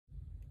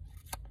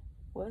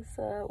What's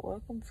up?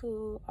 Welcome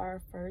to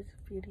our first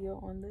video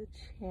on the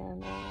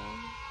channel.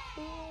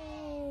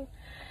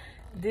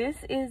 This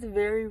is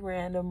very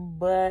random,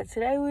 but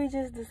today we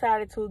just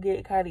decided to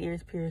get Kylie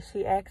ears pierced.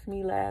 She asked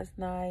me last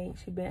night.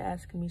 She been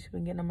asking me. She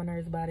been getting on my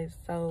nerves about it.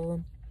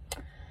 So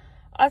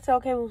I said,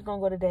 okay, we was gonna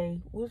go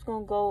today. We was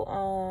gonna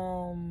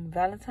go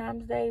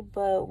Valentine's Day,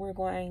 but we're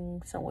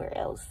going somewhere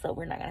else, so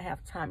we're not gonna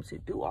have time to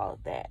do all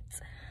of that.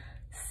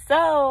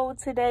 So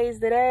today's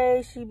the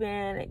day. She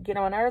been getting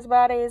on my nerves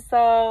about it.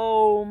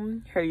 So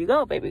here you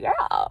go, baby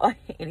girl.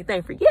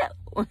 Anything for you.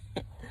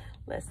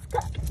 Let's go.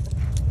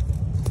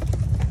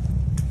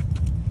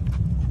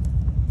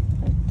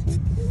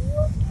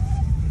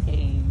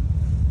 Hey.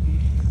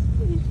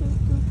 He's so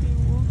stupid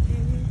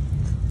walking.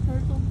 Her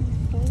gonna be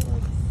so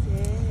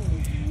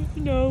upset.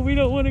 No, we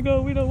don't want to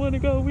go. We don't want to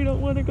go. We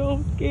don't want to go.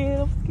 I'm scared.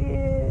 I'm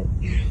scared.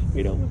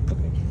 We don't want to.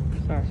 Okay.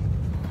 Sorry.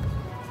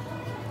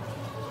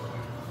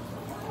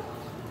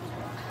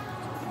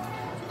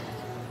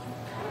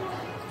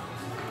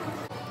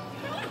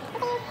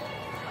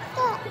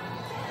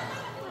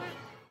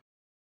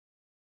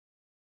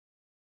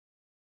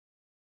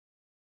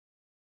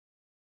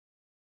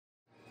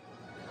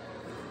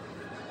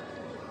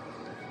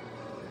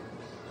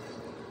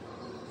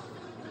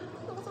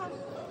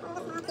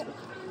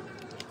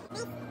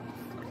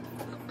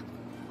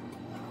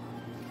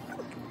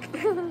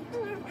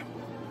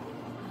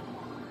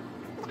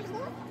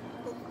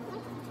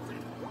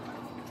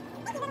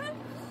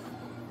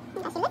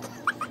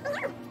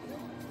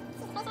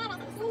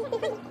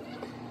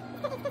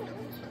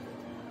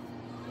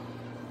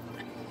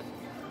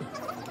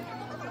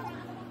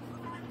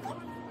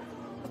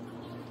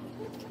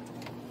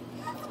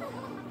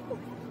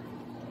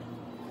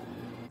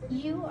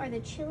 You are the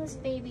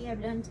chillest baby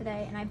I've done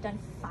today, and I've done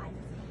 5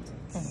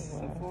 paintings.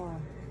 Oh, wow.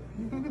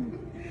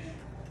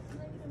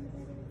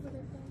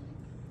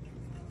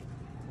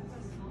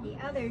 The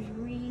others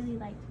really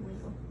like to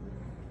wiggle.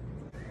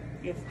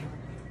 Yes.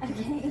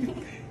 Okay.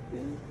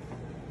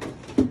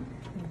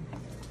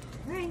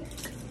 Alright.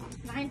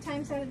 9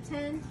 times out of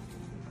 10.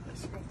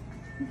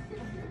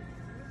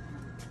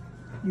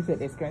 You said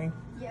they scream?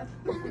 Yep.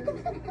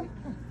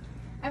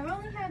 I've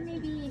only had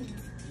maybe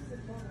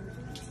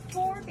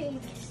 4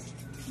 babies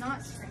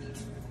not scream.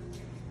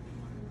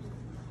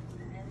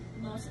 And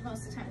most of the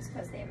time it's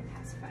because they have a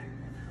pacifier in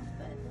their mouth,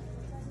 but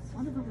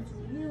one of them was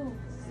real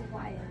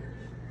quiet.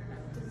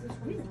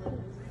 Really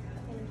little.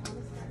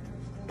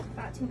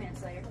 About 2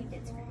 minutes later, he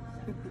did scream.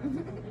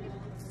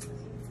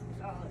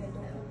 Oh,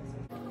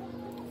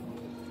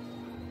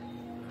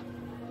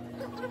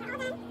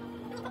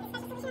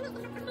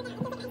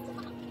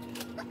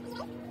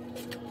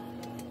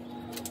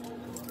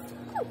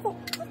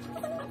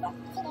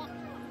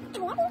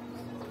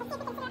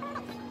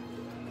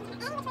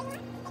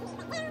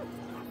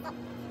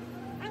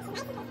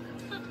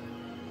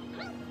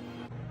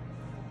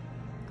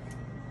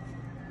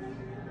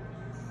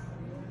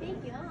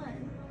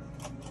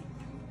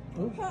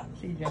 Oops,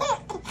 she just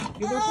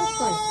give her this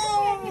place.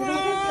 Give her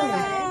this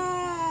place.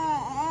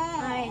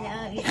 I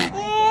know, you don't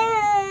like it.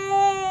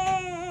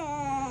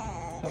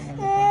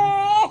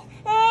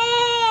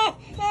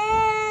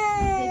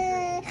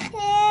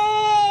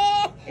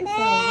 It's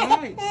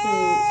alright,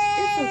 too.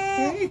 It's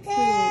okay,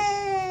 too.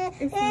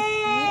 It's okay.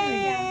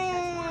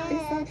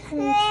 It's okay,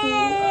 too.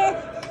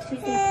 She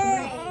did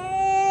great.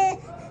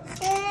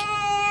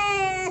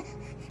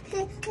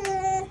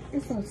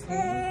 It's okay.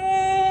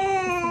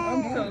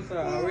 I'm so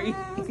sorry. I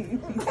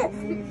know.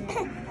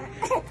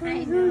 Here,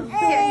 you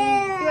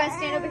want to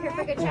stand over here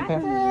for a good chat?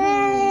 Okay.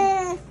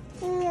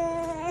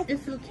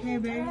 It's okay,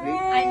 baby. I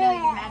know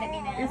you're mad at me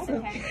now. It's It's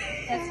okay.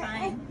 That's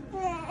fine. I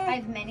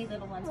have many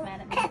little ones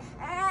mad at me.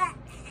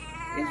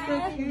 It's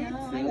okay, too.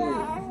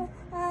 Yeah.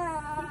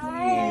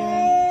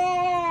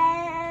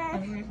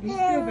 Alright, be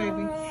still,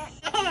 baby.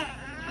 I know.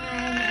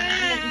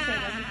 Making sure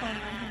it doesn't fall on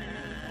him or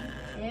anything.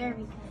 There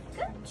we go.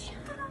 Good job.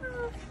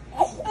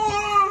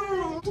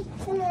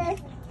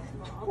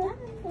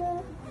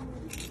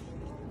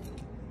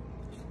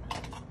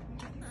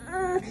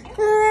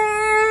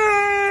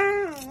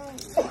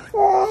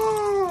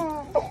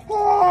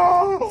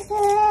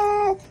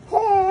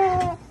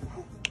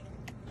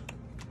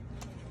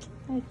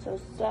 I'm so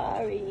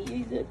sorry. You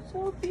look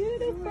so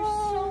beautiful. You were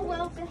so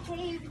well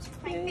behaved.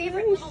 My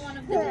favorite little one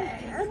of the day.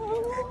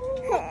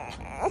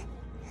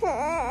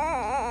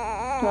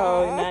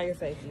 Oh, now you're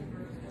safe.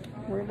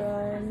 We're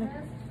done.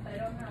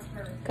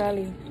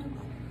 Kylie.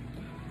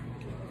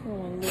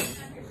 Oh,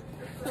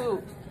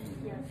 look.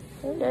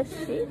 Oh, that's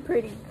she,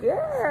 pretty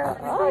girl.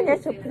 Oh,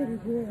 that's a pretty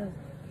girl.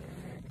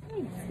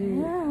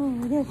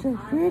 Oh, that's a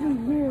pretty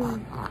girl.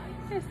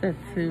 That's a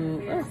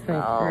two. That's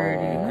so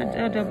pretty. Her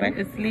Jojo back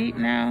to sleep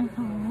now.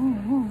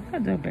 Her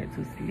Jojo back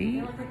to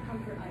sleep.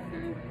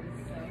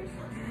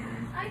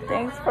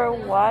 Thanks for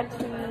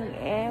watching,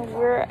 and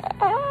we're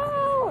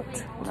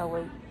out. No,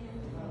 wait.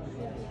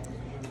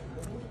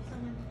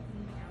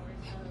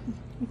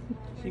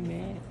 She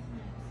mad.